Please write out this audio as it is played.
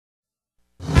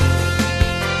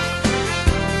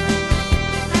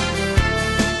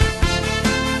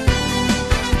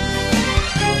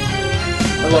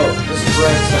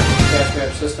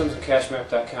systems and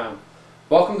cashmap.com.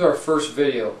 Welcome to our first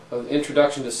video of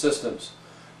Introduction to Systems.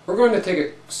 We're going to take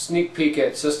a sneak peek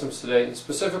at systems today, and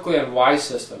specifically on why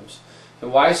systems.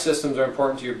 And why systems are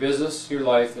important to your business, your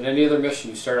life, and any other mission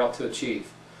you start out to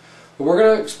achieve. But we're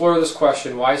going to explore this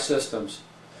question, why systems,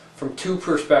 from two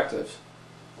perspectives.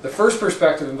 The first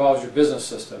perspective involves your business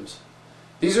systems.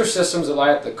 These are systems that lie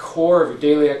at the core of your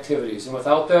daily activities, and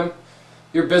without them,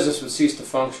 your business would cease to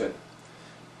function.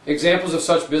 Examples of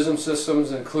such business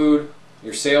systems include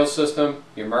your sales system,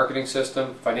 your marketing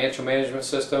system, financial management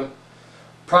system,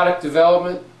 product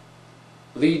development,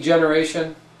 lead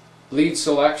generation, lead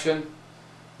selection,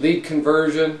 lead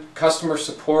conversion, customer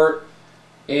support,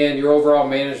 and your overall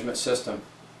management system.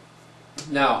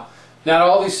 Now, not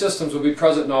all these systems will be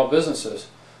present in all businesses.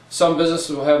 Some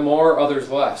businesses will have more,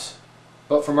 others less.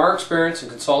 But from our experience in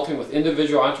consulting with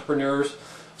individual entrepreneurs,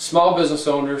 small business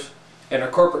owners, and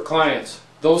our corporate clients,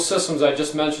 those systems I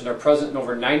just mentioned are present in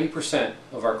over 90%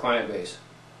 of our client base.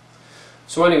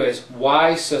 So anyways,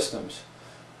 why systems?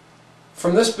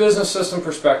 From this business system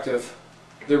perspective,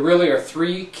 there really are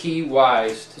three key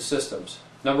whys to systems.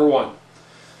 Number one,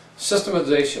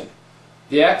 systemization.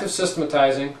 The act of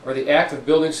systematizing, or the act of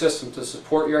building systems to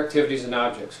support your activities and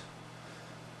objects.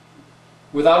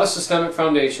 Without a systemic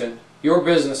foundation, your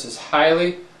business is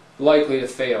highly likely to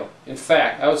fail. In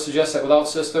fact, I would suggest that without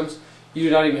systems, you do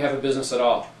not even have a business at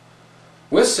all.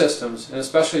 With systems, and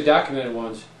especially documented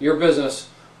ones, your business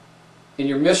and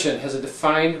your mission has a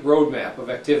defined roadmap of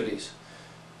activities.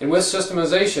 And with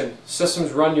systemization,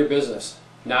 systems run your business,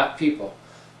 not people.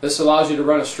 This allows you to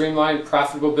run a streamlined,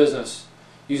 profitable business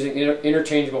using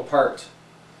interchangeable parts.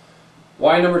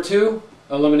 Why number two?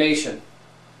 Elimination.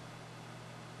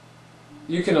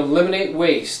 You can eliminate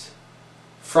waste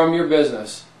from your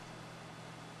business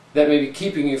that may be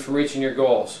keeping you from reaching your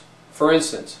goals. For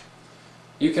instance,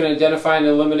 you can identify and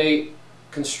eliminate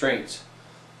constraints.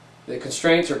 The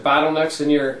constraints are bottlenecks in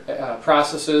your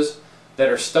processes that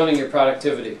are stunning your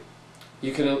productivity.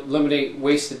 You can eliminate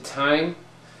wasted time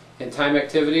and time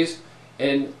activities,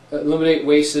 and eliminate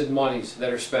wasted monies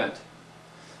that are spent.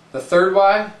 The third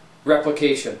why,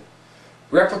 replication.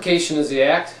 Replication is the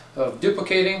act of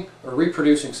duplicating or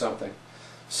reproducing something.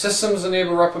 Systems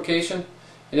enable replication,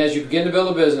 and as you begin to build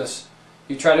a business,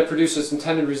 you try to produce its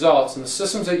intended results, and the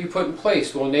systems that you put in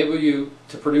place will enable you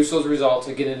to produce those results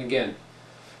again and again.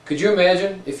 Could you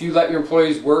imagine if you let your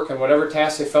employees work on whatever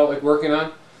task they felt like working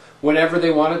on, whenever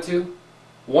they wanted to?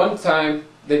 One time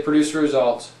they produce the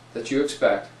results that you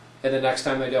expect, and the next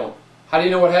time they don't. How do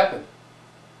you know what happened?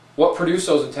 What produced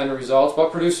those intended results?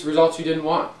 What produced the results you didn't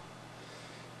want?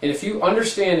 And if you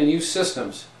understand and use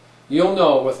systems, you'll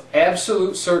know with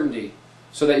absolute certainty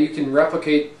so that you can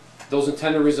replicate those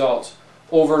intended results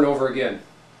over and over again.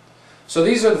 So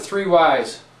these are the three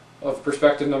whys of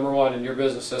perspective number one in your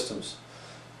business systems.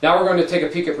 Now we're going to take a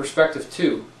peek at perspective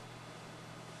two,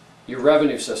 your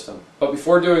revenue system. But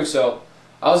before doing so,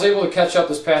 I was able to catch up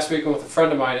this past weekend with a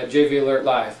friend of mine at JV Alert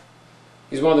Live.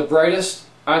 He's one of the brightest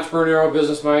entrepreneurial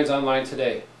business minds online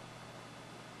today.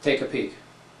 Take a peek.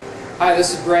 Hi,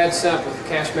 this is Brad Semp with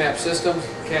CashMap Systems,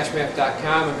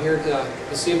 cashmap.com. I'm here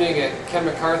this evening at Ken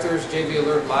MacArthur's JV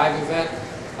Alert Live event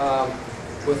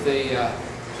with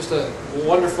just a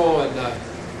wonderful and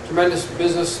tremendous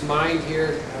business mind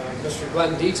here, Mr.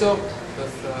 Glenn Dietzel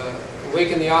with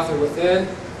Awaken the Author Within,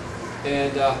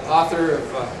 and author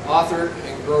of Author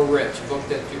and Grow Rich, a book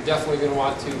that you're definitely going to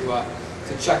want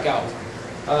to check out.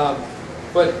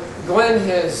 But Glenn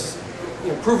has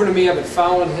proven to me, I've been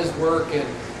following his work,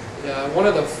 and one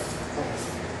of the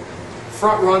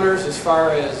front runners as far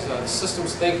as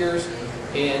systems thinkers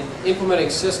and implementing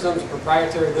systems,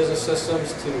 proprietary business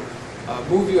systems to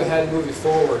move you ahead, move you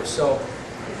forward. So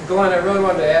Glenn, I really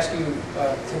wanted to ask you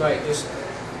tonight, just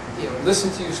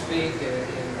listen to you speak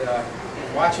and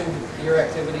watching your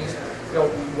activities.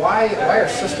 Why are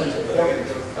systems important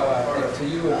to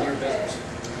you and your business?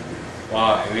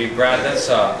 Wow, I mean, Brad, that's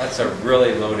a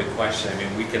really loaded question. I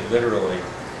mean, we could literally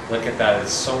look at that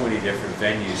as so many different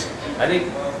venues. I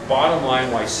think bottom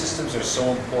line, why systems are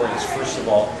so important is, first of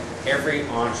all, every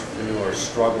entrepreneur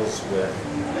struggles with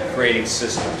creating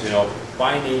systems.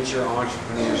 By nature,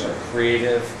 entrepreneurs are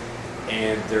creative,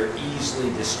 and they're easily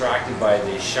distracted by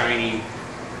the shiny,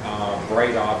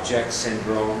 bright object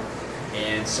syndrome.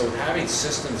 And so having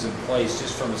systems in place,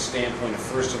 just from the standpoint of,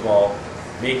 first of all,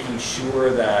 making sure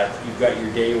that you've got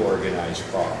your day organized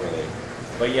properly,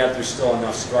 but yet there's still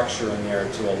enough structure in there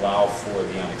to allow for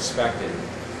the unexpected.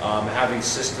 Having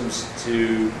systems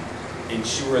to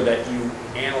ensure that you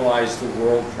analyze the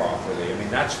world properly. I mean,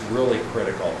 that's really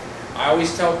critical. I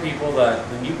always tell people that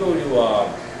when you go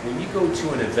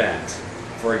to an event,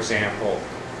 for example,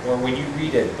 or when you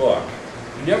read a book,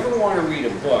 you never want to read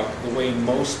a book the way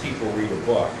most people read a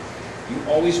book. You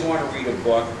always want to read a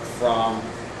book from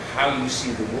how you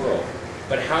see the world.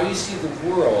 But how you see the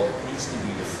world needs to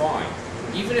be defined.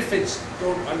 Even if it's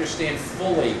don't understand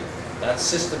fully that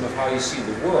system of how you see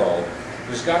the world,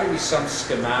 there's got to be some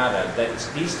schemata that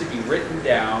needs to be written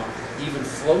down, even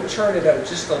flow charted out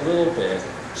just a little bit,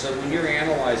 so that when you're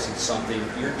analyzing something,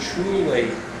 you're truly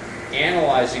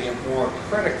analyzing it more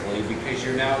critically, because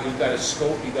you've got a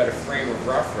scope, you've got a frame of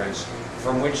reference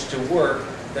from which to work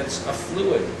that's a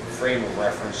fluid frame of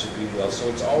reference, if you will. So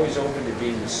it's always open to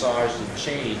being massaged and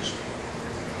changed,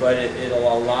 but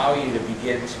it'll allow you to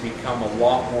begin to become a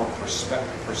lot more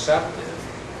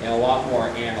perceptive and a lot more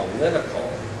analytical.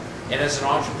 And as an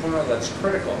entrepreneur, that's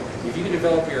critical. If you can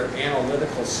develop your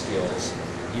analytical skills,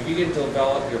 if you can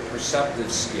develop your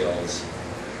perceptive skills,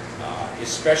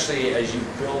 especially as you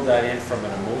build that in from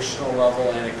an emotional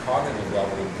level and a cognitive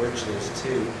level and bridge those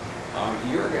two,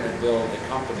 you're going to build a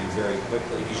company very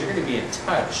quickly, because you're going to be in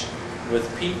touch with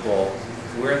people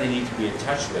where they need to be in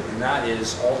touch with, and that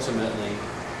is ultimately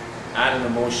at an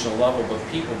emotional level, but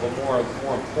more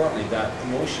importantly, that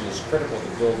emotion is critical to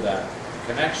build that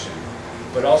connection,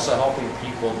 but also helping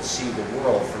people to see the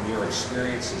world from your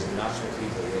experiences, and that's what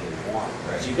people really want.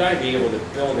 Right. So you've got to be able to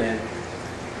build in,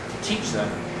 to teach them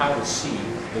how to see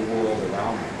the world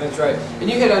around them. That's right. And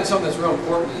you hit on something that's real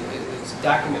important, it's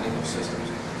documenting those systems.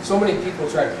 So many people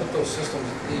try to put those systems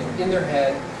in their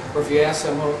head, or if you ask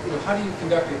them, well, how do you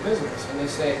conduct your business? And they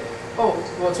say, oh,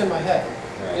 well, it's in my head.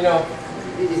 Right.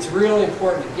 It's really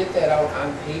important to get that out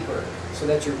on paper, so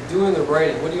that you're doing the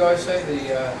writing. What do you always say?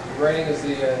 The writing is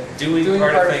the doing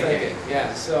part of thinking.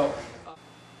 Yeah. So,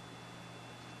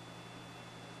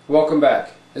 welcome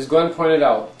back. As Glenn pointed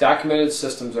out, documented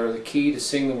systems are the key to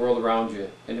seeing the world around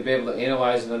you and to be able to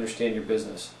analyze and understand your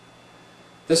business.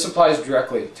 This applies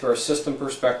directly to our system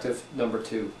perspective number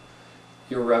 2,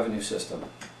 your revenue system.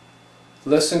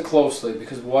 Listen closely,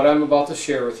 because what I'm about to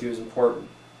share with you is important.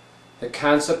 The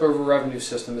concept of a revenue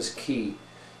system is key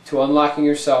to unlocking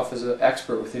yourself as an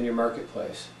expert within your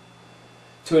marketplace,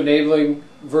 to enabling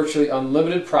virtually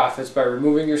unlimited profits by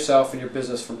removing yourself and your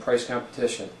business from price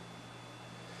competition,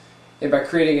 and by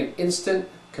creating an instant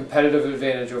competitive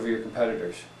advantage over your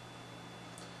competitors.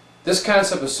 This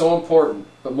concept is so important,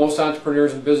 but most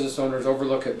entrepreneurs and business owners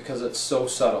overlook it because it's so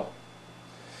subtle.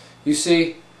 You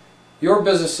see, your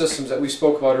business systems that we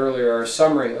spoke about earlier are a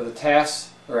summary of the tasks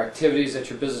or activities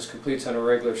that your business completes on a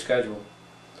regular schedule.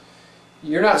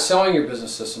 You're not selling your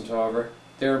business systems, however.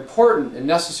 They're important and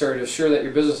necessary to assure that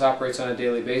your business operates on a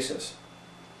daily basis.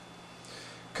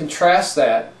 Contrast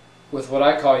that with what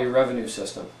I call your revenue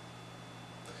system.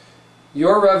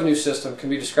 Your revenue system can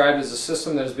be described as a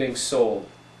system that is being sold.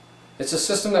 It's a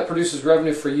system that produces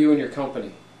revenue for you and your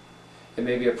company. It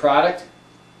may be a product,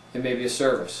 it may be a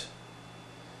service.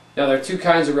 Now, there are 2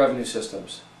 kinds of revenue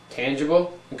systems,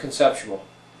 tangible and conceptual.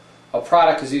 A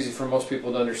product is easy for most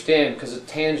people to understand because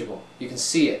it's tangible. You can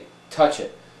see it, touch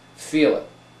it, feel it.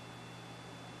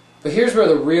 But here's where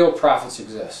the real profits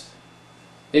exist.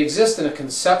 They exist in a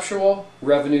conceptual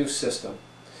revenue system.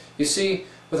 You see,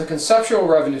 with a conceptual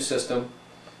revenue system,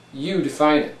 you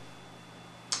define it.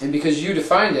 And because you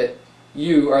defined it,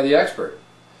 you are the expert.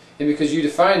 And because you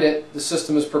defined it, the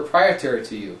system is proprietary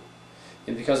to you.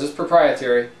 And because it's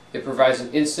proprietary, it provides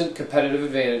an instant competitive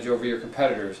advantage over your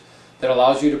competitors that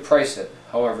allows you to price it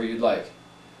however you'd like.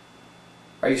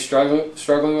 Are you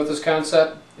struggling with this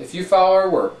concept? If you follow our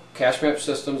work, CashMap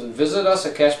Systems, and visit us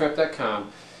at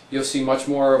cashmap.com, you'll see much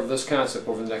more of this concept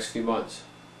over the next few months.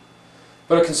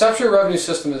 But a conceptual revenue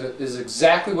system is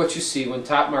exactly what you see when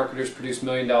top marketers produce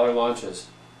million-dollar launches.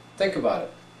 Think about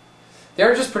it. They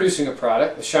aren't just producing a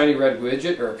product, a shiny red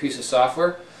widget, or a piece of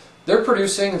software. They're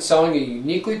producing and selling a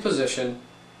uniquely positioned,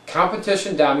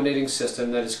 competition-dominating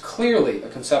system that is clearly a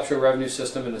conceptual revenue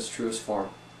system in its truest form.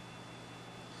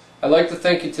 I'd like to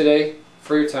thank you today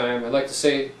for your time. I'd like to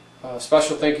say a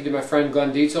special thank you to my friend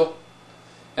Glenn Dietzel.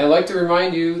 And I'd like to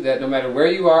remind you that no matter where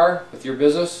you are with your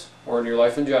business or in your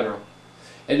life in general,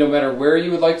 and no matter where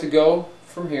you would like to go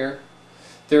from here,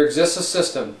 there exists a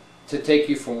system to take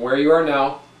you from where you are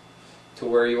now to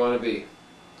where you want to be.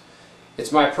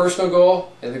 It's my personal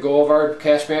goal and the goal of our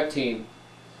CashMap team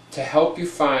to help you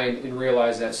find and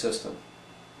realize that system.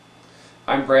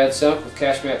 I'm Brad Semp with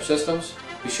CashMap Systems.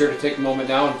 Be sure to take a moment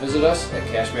now and visit us at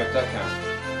cashmap.com.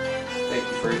 Thank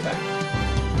you for your time.